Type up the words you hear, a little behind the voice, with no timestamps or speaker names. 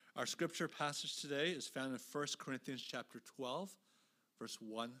Our scripture passage today is found in 1 Corinthians chapter 12, verse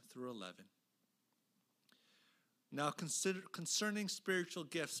 1 through 11. Now concerning spiritual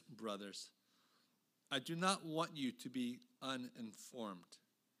gifts, brothers, I do not want you to be uninformed.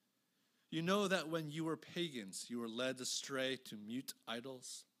 You know that when you were pagans, you were led astray to mute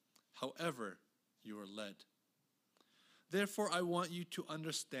idols, however you were led. Therefore, I want you to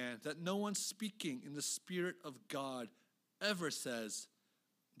understand that no one speaking in the Spirit of God ever says,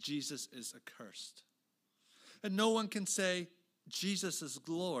 Jesus is accursed. And no one can say, Jesus is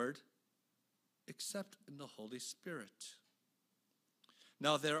Lord, except in the Holy Spirit.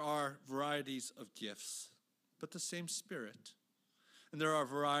 Now there are varieties of gifts, but the same Spirit. And there are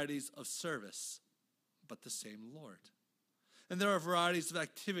varieties of service, but the same Lord. And there are varieties of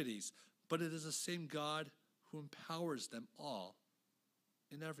activities, but it is the same God who empowers them all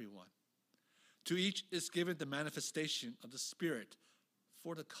in everyone. To each is given the manifestation of the Spirit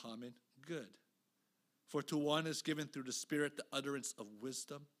for the common good. For to one is given through the Spirit the utterance of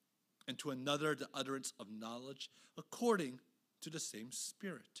wisdom, and to another the utterance of knowledge, according to the same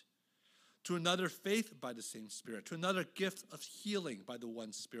Spirit. To another faith by the same Spirit. To another gift of healing by the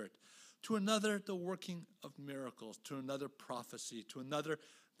one Spirit. To another the working of miracles. To another prophecy. To another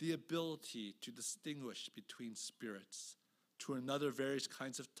the ability to distinguish between spirits. To another various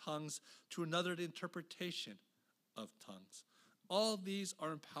kinds of tongues. To another the interpretation of tongues. All these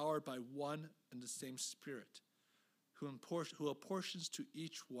are empowered by one and the same Spirit, who apportions to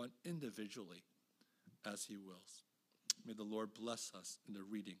each one individually as he wills. May the Lord bless us in the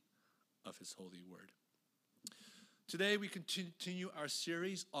reading of his holy word. Today we continue our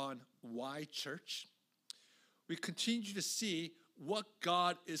series on why church. We continue to see what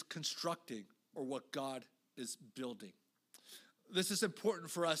God is constructing or what God is building. This is important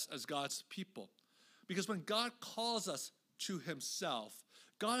for us as God's people, because when God calls us to himself,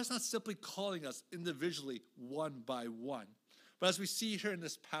 God is not simply calling us individually one by one. But as we see here in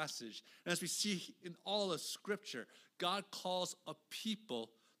this passage, and as we see in all of Scripture, God calls a people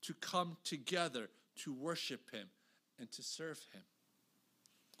to come together to worship him and to serve him.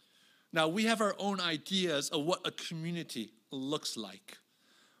 Now, we have our own ideas of what a community looks like.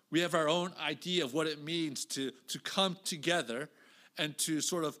 We have our own idea of what it means to come together and to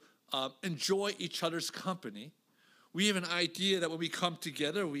sort of enjoy each other's company. We have an idea that when we come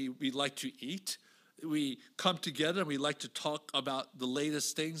together, we like to eat. We come together and we like to talk about the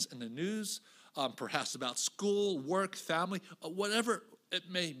latest things in the news, perhaps about school, work, family, whatever it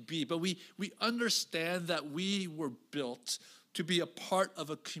may be. But we understand that we were built to be a part of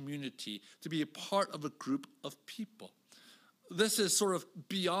a community, to be a part of a group of people. This is sort of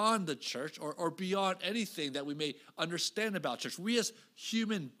beyond the church or beyond anything that we may understand about church. We as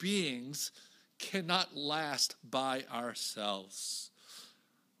human beings cannot last by ourselves.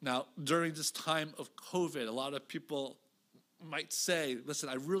 Now, during this time of COVID, a lot of people might say, listen,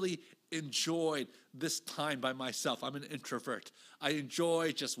 I really enjoyed this time by myself. I'm an introvert. I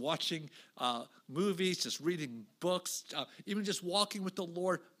enjoy just watching movies, just reading books, even just walking with the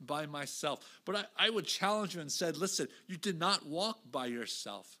Lord by myself. But I would challenge you and said, listen, you did not walk by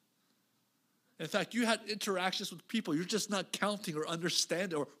yourself. In fact, you had interactions with people you're just not counting or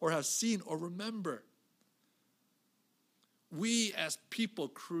understand or have seen or remember. We as people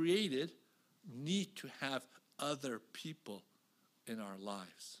created need to have other people in our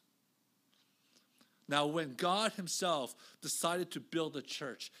lives. Now, when God himself decided to build a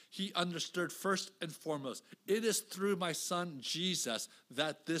church, he understood first and foremost, it is through my son Jesus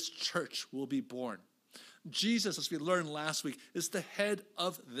that this church will be born. Jesus, as we learned last week, is the head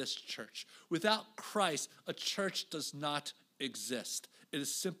of this church. Without Christ, a church does not exist. It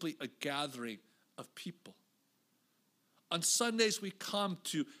is simply a gathering of people. On Sundays, we come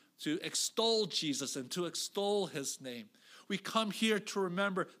to extol Jesus and to extol his name. We come here to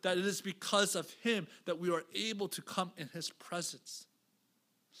remember that it is because of him that we are able to come in his presence.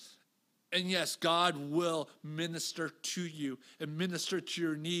 And yes, God will minister to you and minister to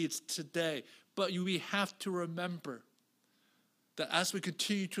your needs today. But we have to remember that as we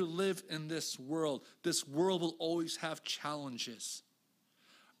continue to live in this world will always have challenges.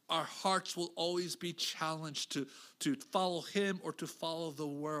 Our hearts will always be challenged to follow him or to follow the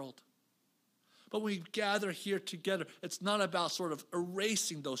world. But when we gather here together, it's not about sort of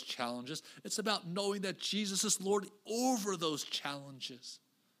erasing those challenges. It's about knowing that Jesus is Lord over those challenges.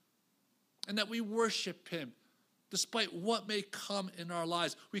 And that we worship him despite what may come in our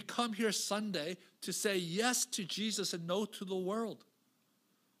lives. We come here Sunday to say yes to Jesus and no to the world.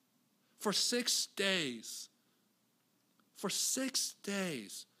 For 6 days, for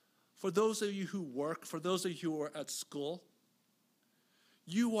those of you who work, for those of you who are at school,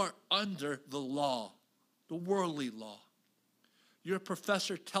 You are under the law, the worldly law. Your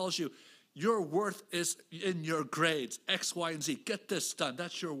professor tells you your worth is in your grades, X, Y, and Z. Get this done.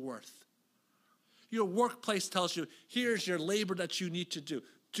 That's your worth. Your workplace tells you, here's your labor that you need to do.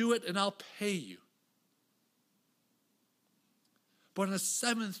 Do it and I'll pay you. But on the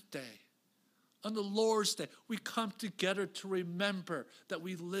seventh day, on the Lord's day, we come together to remember that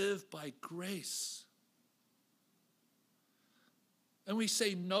we live by grace. And we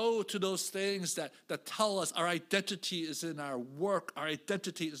say no to those things that tell us our identity is in our work, our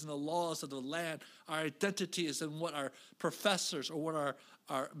identity is in the laws of the land, our identity is in what our professors or what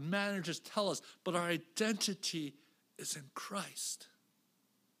our managers tell us, but our identity is in Christ.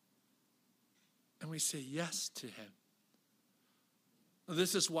 And we say yes to him.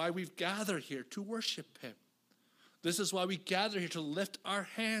 This is why we've gathered here, to worship him. This is why we gather here, to lift our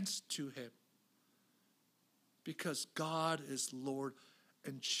hands to him. Because God is Lord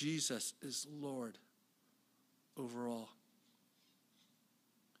and Jesus is Lord over all.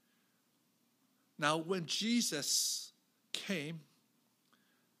 Now, when Jesus came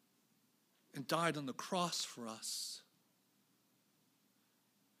and died on the cross for us,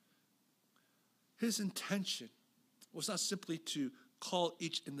 his intention was not simply to call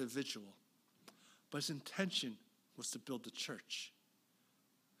each individual, but his intention was to build the church.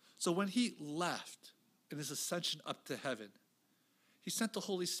 So when he left in his ascension up to heaven, he sent the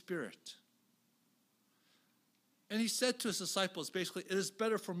Holy Spirit. And he said to his disciples, basically, it is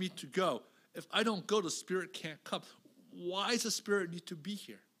better for me to go. If I don't go, the Spirit can't come. Why does the Spirit need to be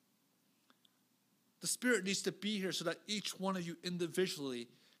here? The Spirit needs to be here so that each one of you individually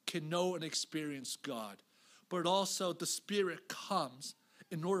can know and experience God. But also the Spirit comes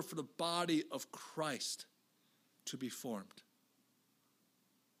in order for the body of Christ to be formed.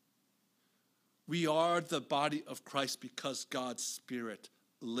 We are the body of Christ because God's Spirit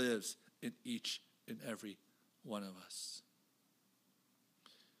lives in each and every one of us.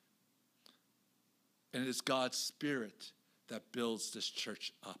 And it is God's Spirit that builds this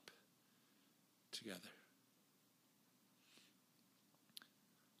church up together.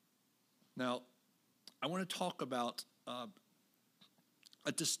 Now, I want to talk about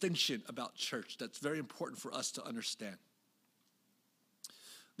a distinction about church that's very important for us to understand.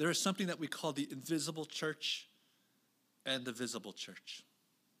 There is something that we call the invisible church and the visible church.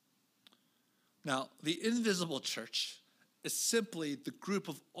 Now, the invisible church is simply the group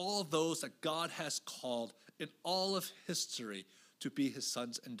of all those that God has called in all of history to be his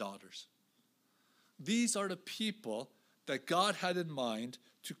sons and daughters. These are the people that God had in mind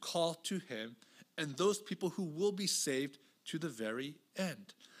to call to him, and those people who will be saved to the very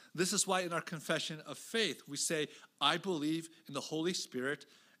end. This is why in our confession of faith, we say, I believe in the Holy Spirit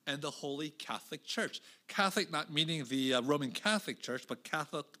and the Holy Catholic Church. Catholic not meaning the Roman Catholic Church, but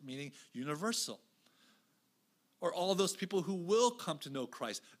Catholic meaning universal. Or all those people who will come to know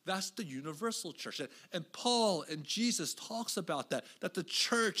Christ. That's the universal church. And Paul and Jesus talks about that the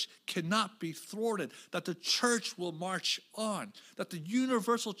church cannot be thwarted, that the church will march on, that the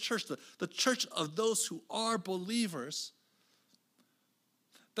universal church, the church of those who are believers,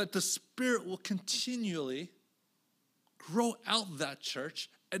 that the Spirit will continually grow out that church,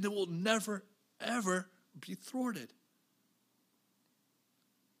 and it will never, ever be thwarted.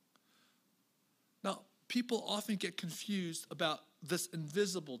 Now, people often get confused about this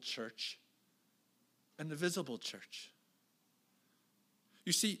invisible church and the visible church.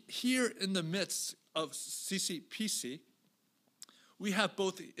 You see, here in the midst of CCPC, we have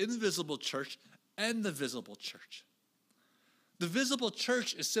both the invisible church and the visible church. The visible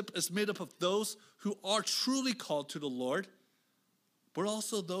church is made up of those who are truly called to the Lord, but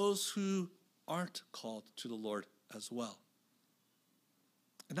also those who aren't called to the Lord as well.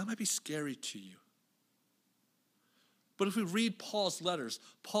 And that might be scary to you. But if we read Paul's letters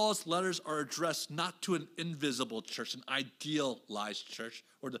are addressed not to an invisible church, an idealized church,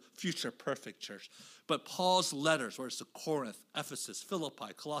 or the future perfect church. But Paul's letters, whether it's to Corinth, Ephesus,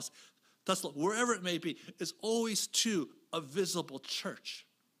 Philippi, Colossae, Thessalonica, wherever it may be, is always to a visible church.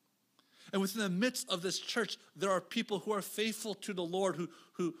 And within the midst of this church, there are people who are faithful to the Lord,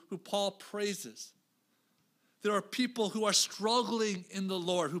 who Paul praises. There are people who are struggling in the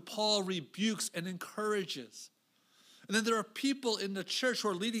Lord, who Paul rebukes and encourages. And then there are people in the church who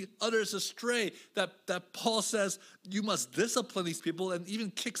are leading others astray that Paul says, you must discipline these people and even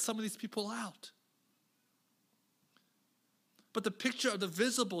kick some of these people out. But the picture of the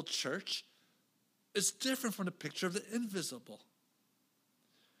visible church is different from the picture of the invisible.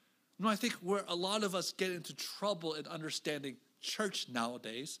 No, I think where a lot of us get into trouble in understanding church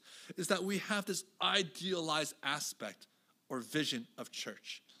nowadays is that we have this idealized aspect or vision of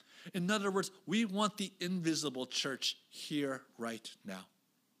church. In other words, we want the invisible church here right now.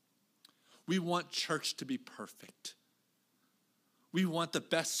 We want church to be perfect. We want the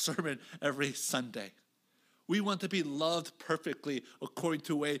best sermon every Sunday. We want to be loved perfectly according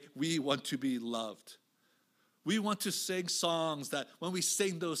to the way we want to be loved. We want to sing songs that when we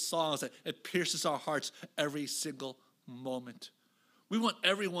sing those songs, that it pierces our hearts every single moment. We want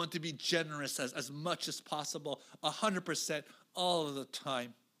everyone to be generous as much as possible, 100% all of the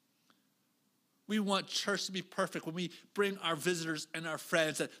time. We want church to be perfect when we bring our visitors and our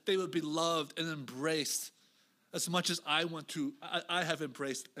friends, that they would be loved and embraced as much as I have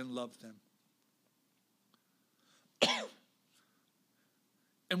embraced and loved them.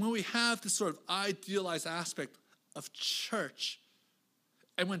 And when we have this sort of idealized aspect of church,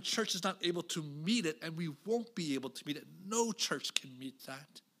 and when church is not able to meet it, and we won't be able to meet it, no church can meet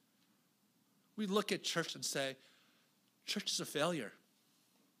that. We look at church and say, church is a failure.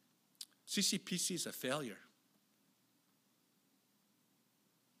 CCPC is a failure.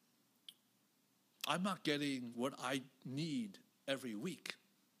 I'm not getting what I need every week.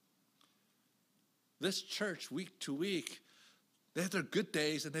 This church, week to week, they have their good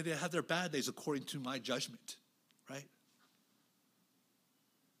days and they have their bad days according to my judgment, right?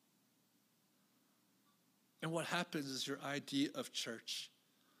 And what happens is your idea of church,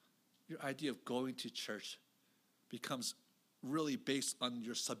 your idea of going to church becomes really based on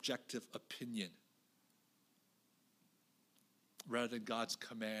your subjective opinion rather than God's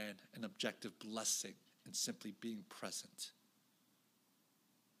command and objective blessing and simply being present.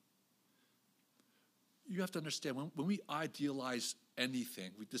 You have to understand, when we idealize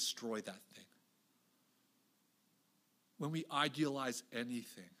anything, we destroy that thing. When we idealize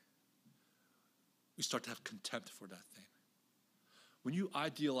anything, we start to have contempt for that thing. When you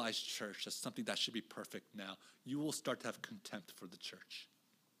idealize church as something that should be perfect now, you will start to have contempt for the church.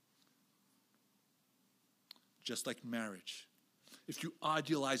 Just like marriage. If you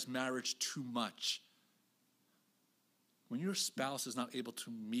idealize marriage too much, when your spouse is not able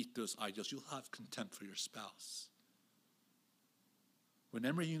to meet those ideals, you'll have contempt for your spouse. When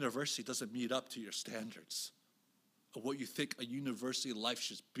Emory University doesn't meet up to your standards of what you think a university life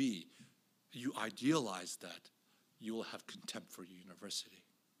should be, you idealize that, you will have contempt for your university.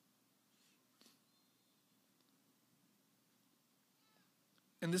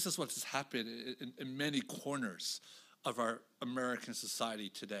 And this is what has happened in many corners of our American society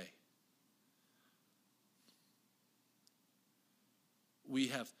today. We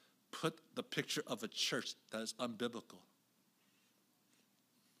have put the picture of a church that is unbiblical.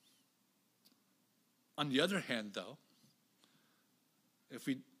 On the other hand, though, if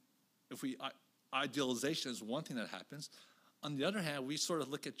idealization is one thing that happens, on the other hand, we sort of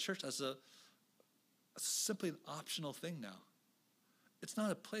look at church as simply an optional thing now. It's not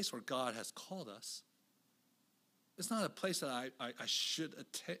a place where God has called us. It's not a place that I should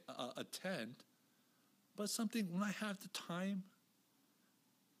attend, but something when I have the time,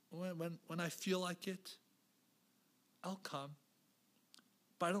 when I feel like it, I'll come.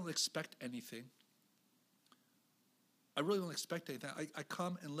 But I don't expect anything. I really don't expect anything. I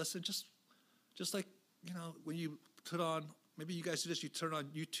come and listen just like, when you put on, maybe you guys do this, you turn on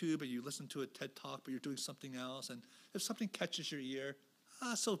YouTube and you listen to a TED Talk, but you're doing something else. And if something catches your ear,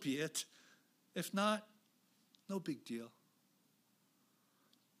 so be it. If not, no big deal.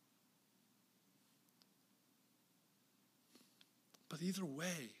 But either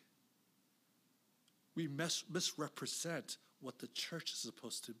way, we misrepresent what the church is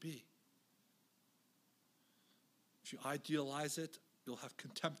supposed to be. If you idealize it, you'll have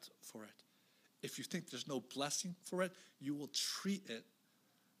contempt for it. If you think there's no blessing for it, you will treat it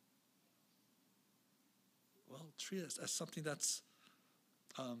as something that's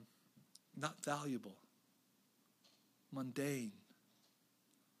not valuable, mundane,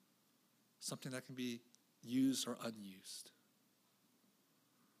 something that can be used or unused.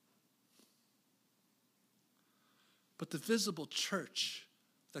 But the visible church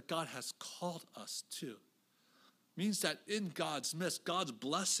that God has called us to means that in God's midst, God's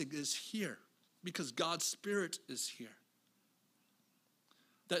blessing is here because God's Spirit is here.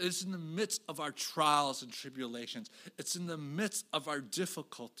 That it's in the midst of our trials and tribulations. It's in the midst of our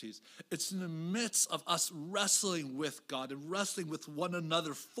difficulties. It's in the midst of us wrestling with God and wrestling with one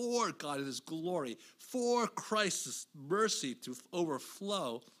another for God and His glory, for Christ's mercy to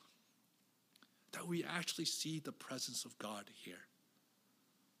overflow, that we actually see the presence of God here.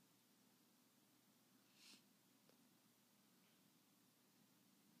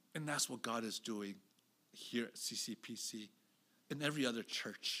 And that's what God is doing here at CCPC and every other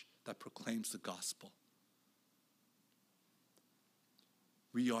church that proclaims the gospel.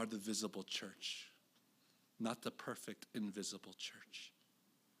 We are the visible church, not the perfect invisible church.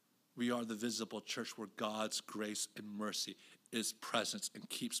 We are the visible church where God's grace and mercy is present and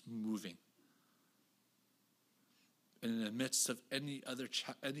keeps moving. And in the midst of any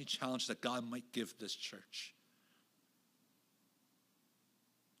challenge that God might give this church,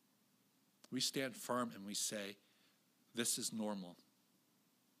 we stand firm and we say, this is normal.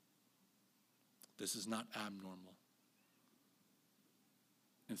 This is not abnormal.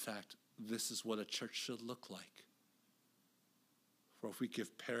 In fact, this is what a church should look like. For if we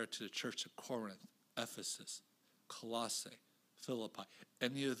compare it to the church of Corinth, Ephesus, Colossae, Philippi,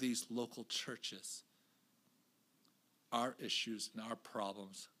 any of these local churches, our issues and our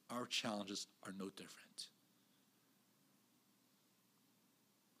problems, our challenges are no different.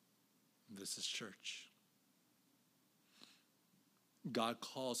 This is church. God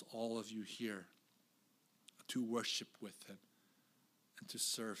calls all of you here to worship with him and to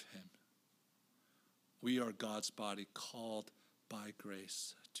serve him. We are God's body called by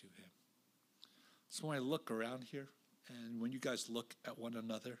grace to him. So when I look around here, and when you guys look at one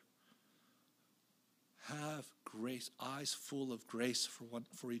another, have grace, eyes full of grace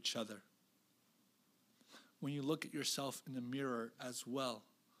for each other. When you look at yourself in the mirror as well,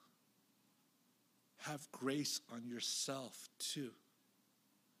 have grace on yourself too.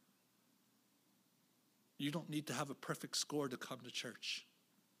 You don't need to have a perfect score to come to church.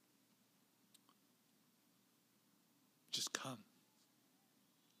 Just come.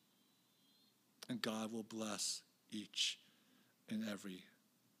 And God will bless each and every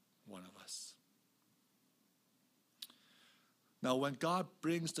one of us. Now, when God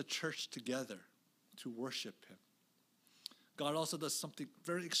brings the church together to worship him, God also does something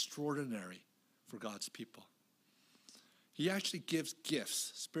very extraordinary for God's people. He actually gives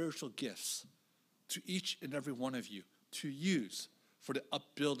gifts, spiritual gifts, to each and every one of you to use for the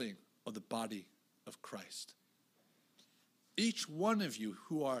upbuilding of the body of Christ. Each one of you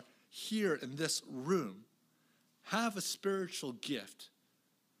who are here in this room have a spiritual gift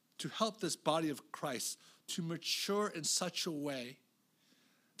to help this body of Christ to mature in such a way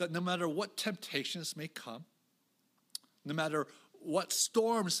that no matter what temptations may come, no matter what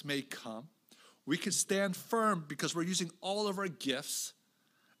storms may come, we can stand firm because we're using all of our gifts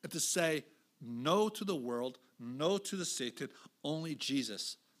and to say no to the world, no to the Satan, only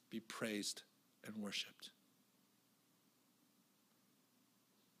Jesus be praised and worshiped.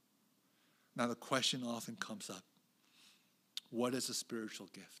 Now the question often comes up, what is a spiritual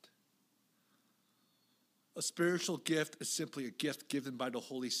gift? A spiritual gift is simply a gift given by the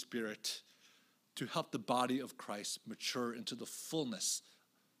Holy Spirit to help the body of Christ mature into the fullness,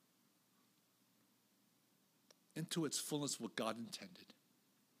 into its fullness what God intended.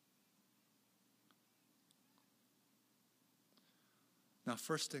 Now,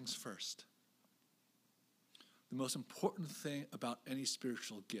 first things first. The most important thing about any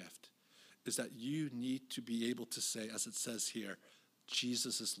spiritual gift is that you need to be able to say, as it says here,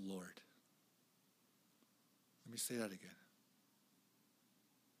 Jesus is Lord. Let me say that again.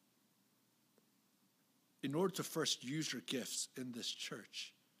 In order to first use your gifts in this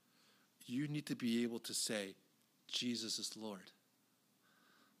church, you need to be able to say, Jesus is Lord.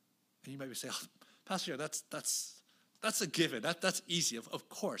 And you might be saying, oh, Pastor, that's a given. That's easy, of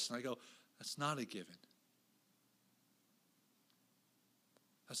course. And I go, that's not a given.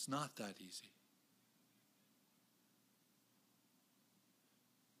 That's not that easy.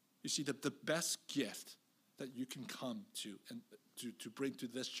 You see, the best gift that you can come to and to bring to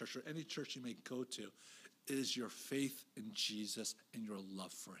this church or any church you may go to is your faith in Jesus and your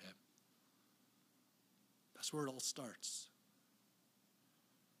love for him. That's where it all starts.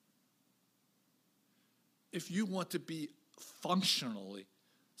 If you want to be functionally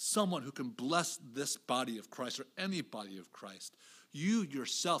someone who can bless this body of Christ or any body of Christ, you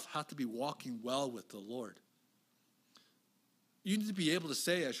yourself have to be walking well with the Lord. You need to be able to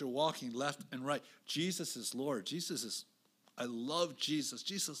say as you're walking left and right, Jesus is Lord. I love Jesus.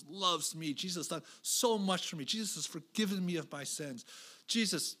 Jesus loves me. Jesus has done so much for me. Jesus has forgiven me of my sins.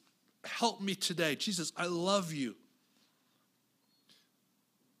 Jesus, help me today. Jesus, I love you.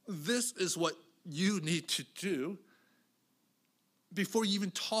 This is what you need to do before you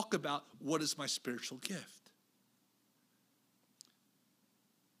even talk about what is my spiritual gift.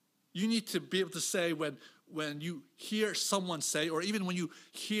 You need to be able to say when you hear someone say, or even when you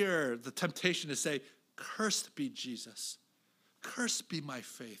hear the temptation to say, cursed be Jesus, cursed be my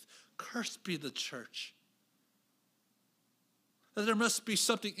faith, cursed be the church. That there must be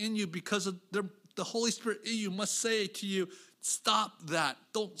something in you because of the Holy Spirit in you must say to you, stop that.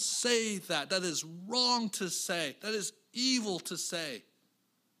 Don't say that. That is wrong to say. That is evil to say.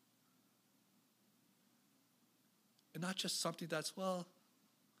 And not just something that's, well,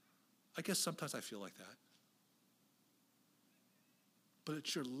 I guess sometimes I feel like that. But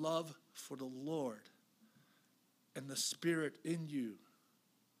it's your love for the Lord and the Spirit in you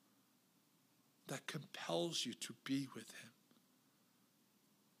that compels you to be with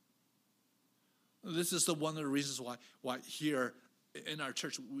him. This is one of the reasons why here in our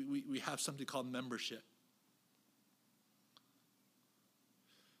church we have something called membership.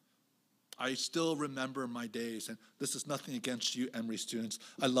 I still remember my days, and this is nothing against you Emory students.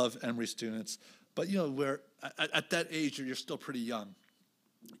 I love Emory students. But where at that age you're still pretty young.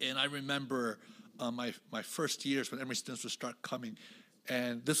 And I remember my first years when Emory students would start coming.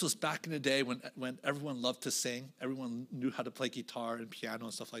 And this was back in the day when everyone loved to sing. Everyone knew how to play guitar and piano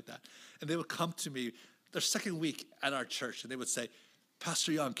and stuff like that. And they would come to me their second week at our church, and they would say,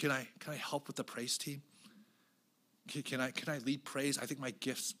 Pastor Young, can I help with the praise team? Can I lead praise? I think my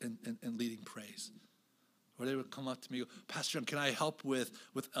gift's in leading praise. Or they would come up to me, Pastor Young, can I help with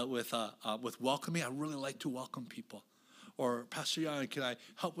welcoming? I really like to welcome people. Or Pastor Young, can I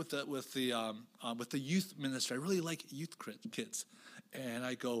help with the youth ministry? I really like youth kids. And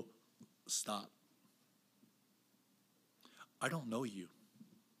I go, stop. I don't know you.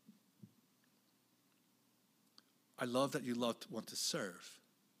 I love that you want to serve.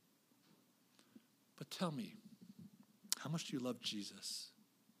 But tell me, how much do you love Jesus?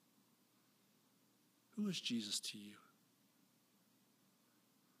 Who is Jesus to you?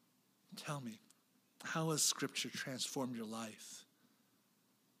 Tell me, how has Scripture transformed your life?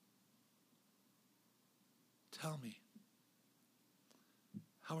 Tell me,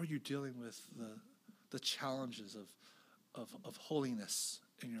 how are you dealing with the challenges of holiness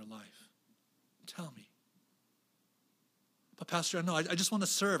in your life? Tell me. But Pastor, no, I just want to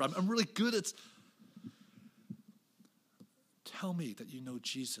serve. I'm really good at... Tell me that you know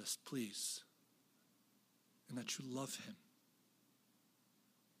Jesus, please, and that you love him.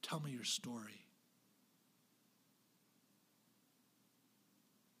 Tell me your story.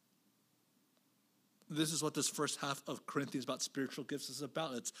 This is what this first half of Corinthians about spiritual gifts is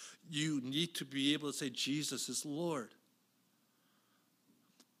about. It's you need to be able to say Jesus is Lord.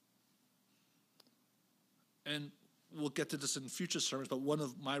 And we'll get to this in future sermons, but one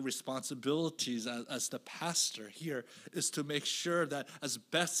of my responsibilities as the pastor here is to make sure that as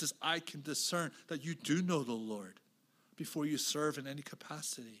best as I can discern that you do know the Lord before you serve in any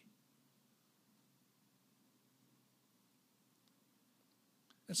capacity.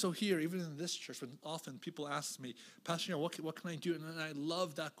 And so here, even in this church, when often people ask me, Pastor, what can I do? And I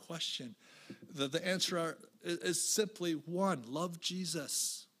love that question. The answer is simply one, love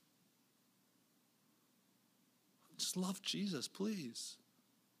Jesus. Just love Jesus, please.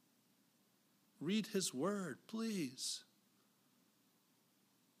 Read his word, please.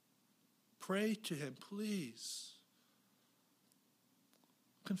 Pray to him, please.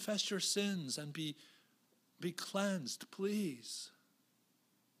 Confess your sins and be cleansed, please.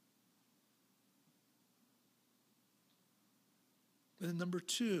 And number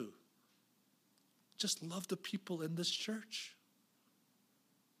two, just love the people in this church.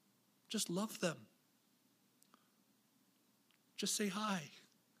 Just love them. Just say hi.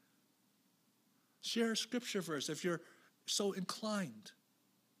 Share a scripture verse if you're so inclined.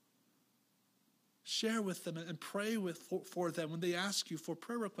 Share with them and pray for them when they ask you for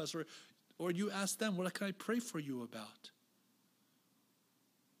prayer requests, or you ask them, what can I pray for you about?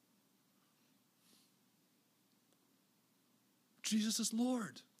 Jesus is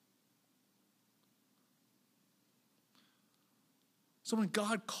Lord. So when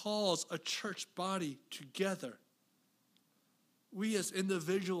God calls a church body together, we as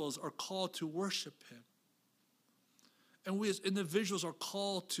individuals are called to worship him. And we as individuals are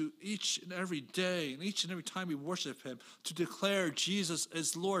called to each and every day and each and every time we worship him to declare Jesus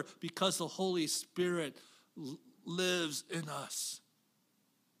as Lord because the Holy Spirit lives in us.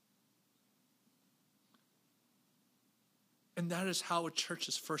 And that is how a church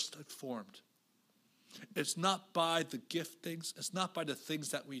is first formed. It's not by the giftings. It's not by the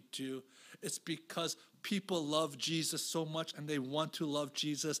things that we do. It's because people love Jesus so much and they want to love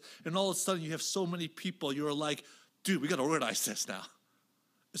Jesus. And all of a sudden you have so many people, you're like, dude, we got to organize this now.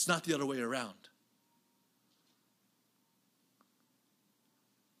 It's not the other way around.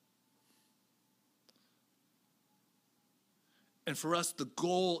 And for us, the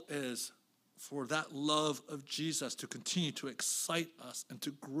goal is for that love of Jesus to continue to excite us and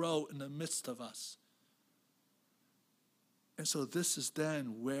to grow in the midst of us. And so this is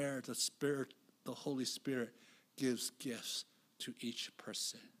then where the Holy Spirit gives gifts to each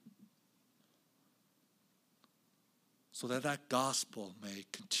person. So that gospel may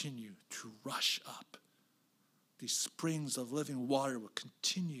continue to rush up these springs of living water will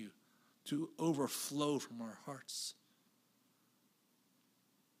continue to overflow from our hearts.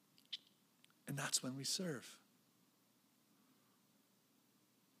 And that's when we serve.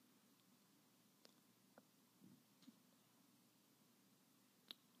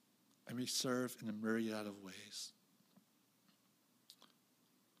 And we serve in a myriad of ways.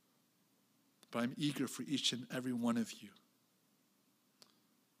 But I'm eager for each and every one of you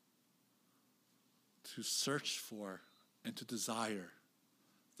to search for and to desire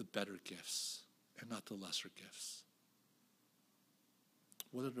the better gifts and not the lesser gifts.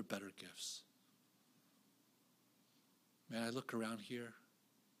 What are the better gifts? Man, I look around here.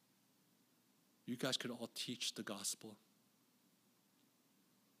 You guys could all teach the gospel.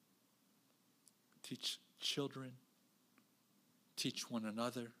 Teach children. Teach one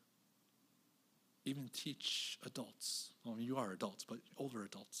another. Even teach adults. Well, you are adults, but older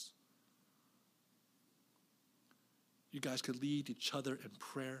adults. You guys could lead each other in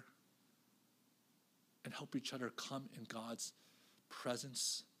prayer and help each other come in God's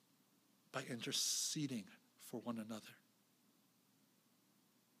presence by interceding for one another.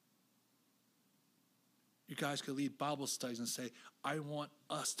 You guys could lead Bible studies and say, I want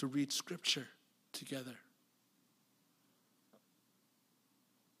us to read Scripture together.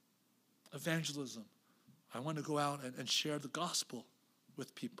 Evangelism. I want to go out and share the gospel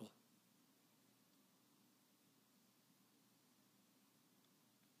with people.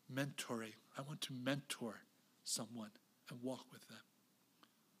 Mentoring. I want to mentor someone and walk with them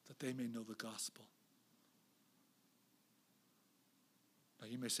that they may know the gospel. Now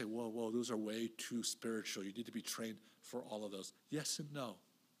you may say, whoa, those are way too spiritual. You need to be trained for all of those. Yes and no.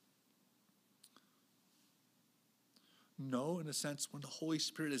 No, in a sense, when the Holy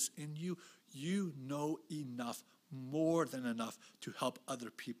Spirit is in you, you know enough, more than enough, to help other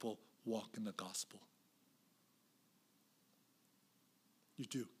people walk in the gospel. You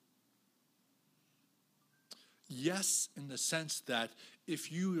do. Yes, in the sense that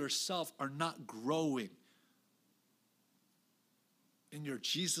if you yourself are not growing in your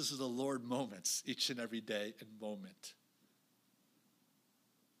Jesus is the Lord moments, each and every day and moment,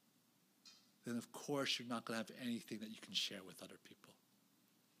 then of course you're not going to have anything that you can share with other people.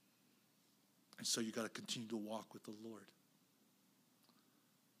 And so you got to continue to walk with the Lord.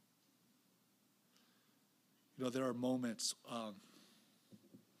 You know, there are moments,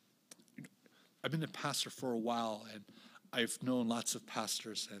 I've been a pastor for a while, and I've known lots of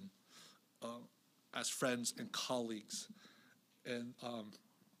pastors and as friends and colleagues. And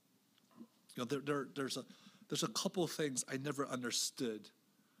you know, there's a couple of things I never understood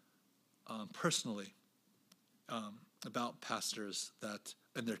personally about pastors that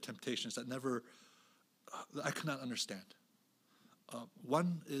and their temptations that I could not understand.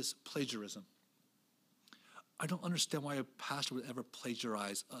 One is plagiarism. I don't understand why a pastor would ever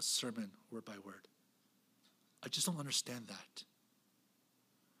plagiarize a sermon word by word. I just don't understand that.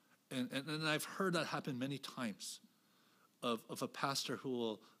 And I've heard that happen many times of a pastor who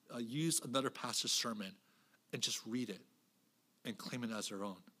will use another pastor's sermon and just read it and claim it as their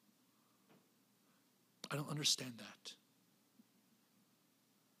own. I don't understand that.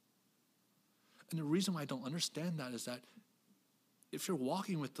 And the reason why I don't understand that is that if you're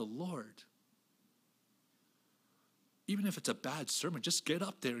walking with the Lord, even if it's a bad sermon, just get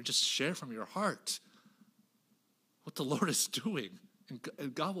up there and just share from your heart what the Lord is doing,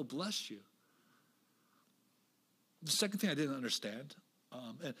 and God will bless you. The second thing I didn't understand,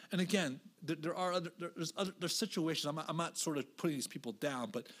 and again, there's situations. I'm not sort of putting these people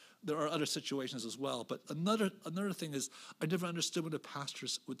down, but there are other situations as well. But another thing is, I never understood when the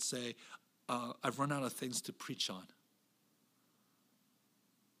pastors would say, "I've run out of things to preach on."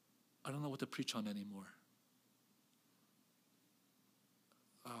 I don't know what to preach on anymore.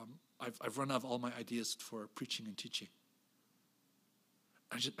 I've run out of all my ideas for preaching and teaching.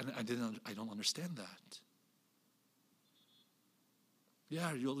 I don't understand that.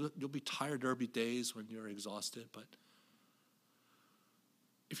 Yeah, you'll be tired. There'll be days when you're exhausted, but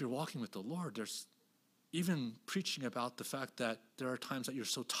if you're walking with the Lord, there's even preaching about the fact that there are times that you're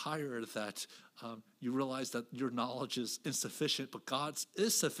so tired that you realize that your knowledge is insufficient, but God's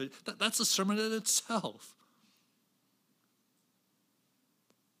is sufficient. That's a sermon in itself.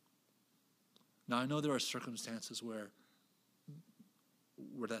 Now, I know there are circumstances where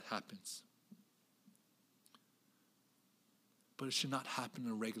that happens. But it should not happen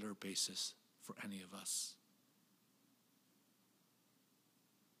on a regular basis for any of us.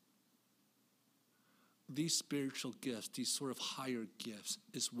 These spiritual gifts, these sort of higher gifts,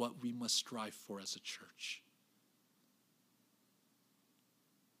 is what we must strive for as a church.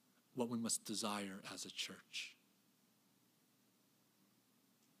 What we must desire as a church.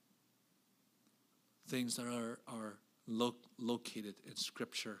 things that are located in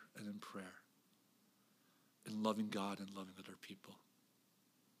Scripture and in prayer, in loving God and loving other people.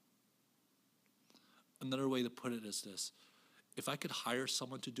 Another way to put it is this: if I could hire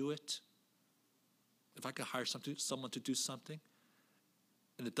someone to do it, if I could hire someone to do something,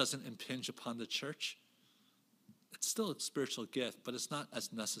 and it doesn't impinge upon the church, it's still a spiritual gift, but it's not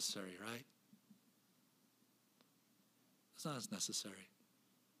as necessary, right? It's not as necessary.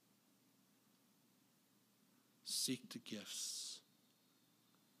 Seek the gifts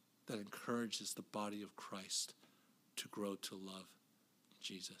that encourages the body of Christ to grow to love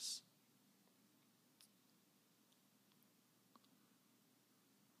Jesus.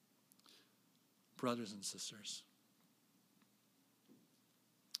 Brothers and sisters,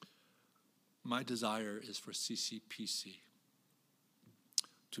 my desire is for CCPC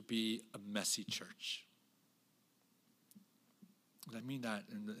to be a messy church. And I mean that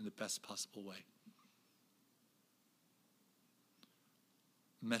in the best possible way.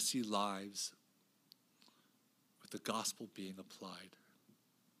 Messy lives with the gospel being applied.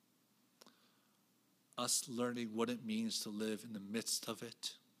 Us learning what it means to live in the midst of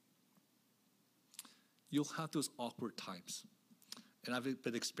it. You'll have those awkward times. And I've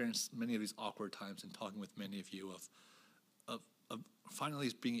been experienced many of these awkward times in talking with many of you of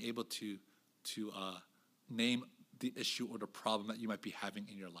finally being able to name the issue or the problem that you might be having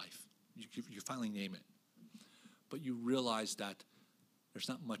in your life. You finally name it. But you realize that there's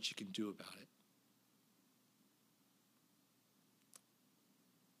not much you can do about it.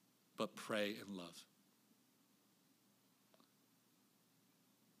 But pray and love.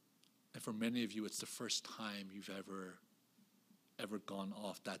 And for many of you, it's the first time you've ever gone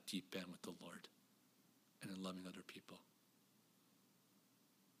off that deep end with the Lord and in loving other people.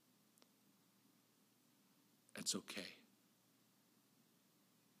 It's okay.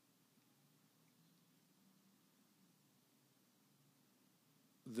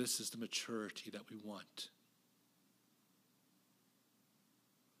 This is the maturity that we want.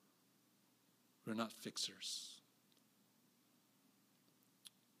 We're not fixers.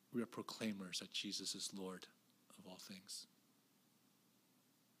 We are proclaimers that Jesus is Lord of all things.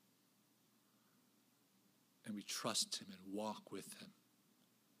 And we trust him and walk with him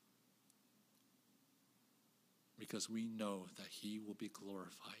because we know that he will be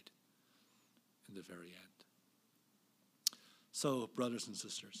glorified in the very end. So, brothers and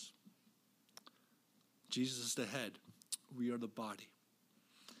sisters, Jesus is the head. We are the body.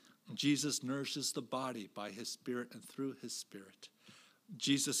 Jesus nourishes the body by his Spirit and through his Spirit.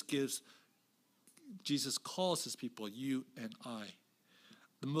 Jesus calls his people, you and I.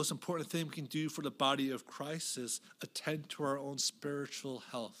 The most important thing we can do for the body of Christ is attend to our own spiritual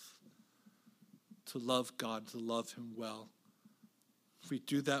health, to love God, to love him well. If we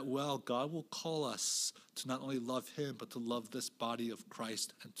do that well, God will call us to not only love him, but to love this body of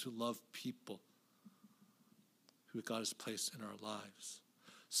Christ and to love people who God has placed in our lives.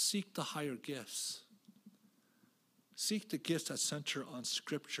 Seek the higher gifts. Seek the gifts that center on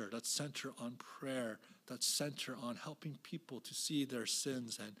Scripture, that center on prayer, that center on helping people to see their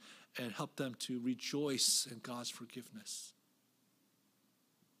sins and help them to rejoice in God's forgiveness.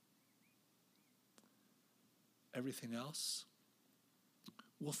 Everything else,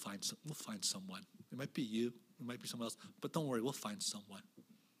 we'll find someone. It might be you, it might be someone else, but don't worry, we'll find someone.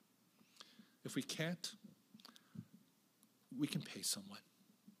 If we can't, we can pay someone.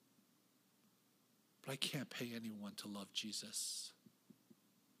 But I can't pay anyone to love Jesus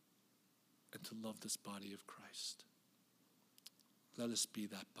and to love this body of Christ. Let us be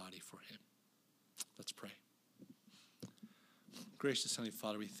that body for him. Let's pray. Gracious Heavenly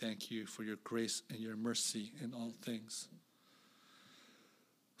Father, we thank you for your grace and your mercy in all things.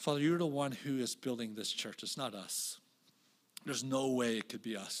 Father, you're the one who is building this church. It's not us. There's no way it could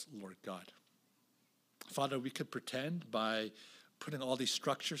be us, Lord God. Father, we could pretend by putting all these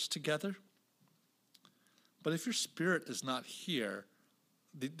structures together. But if your Spirit is not here,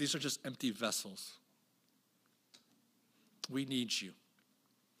 these are just empty vessels. We need you.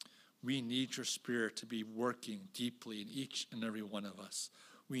 We need your Spirit to be working deeply in each and every one of us.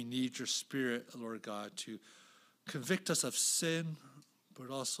 We need your Spirit, Lord God, to convict us of sin,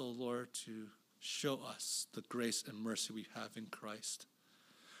 but also, Lord, to show us the grace and mercy we have in Christ.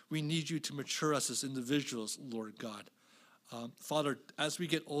 We need you to mature us as individuals, Lord God. Father, as we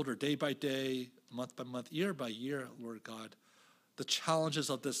get older, day by day, month by month, year by year, Lord God, the challenges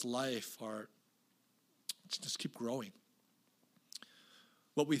of this life are just keep growing.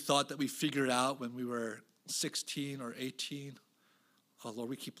 What we thought that we figured out when we were 16 or 18, Lord,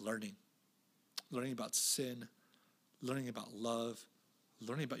 we keep learning about sin, learning about love,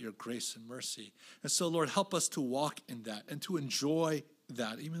 learning about your grace and mercy. And so, Lord, help us to walk in that and to enjoy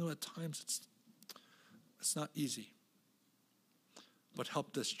that, even though at times it's not easy. But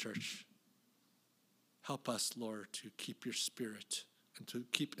help this church. Help us, Lord, to keep your spirit and to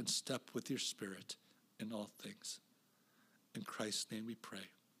keep in step with your spirit in all things. In Christ's name we pray.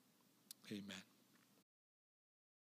 Amen.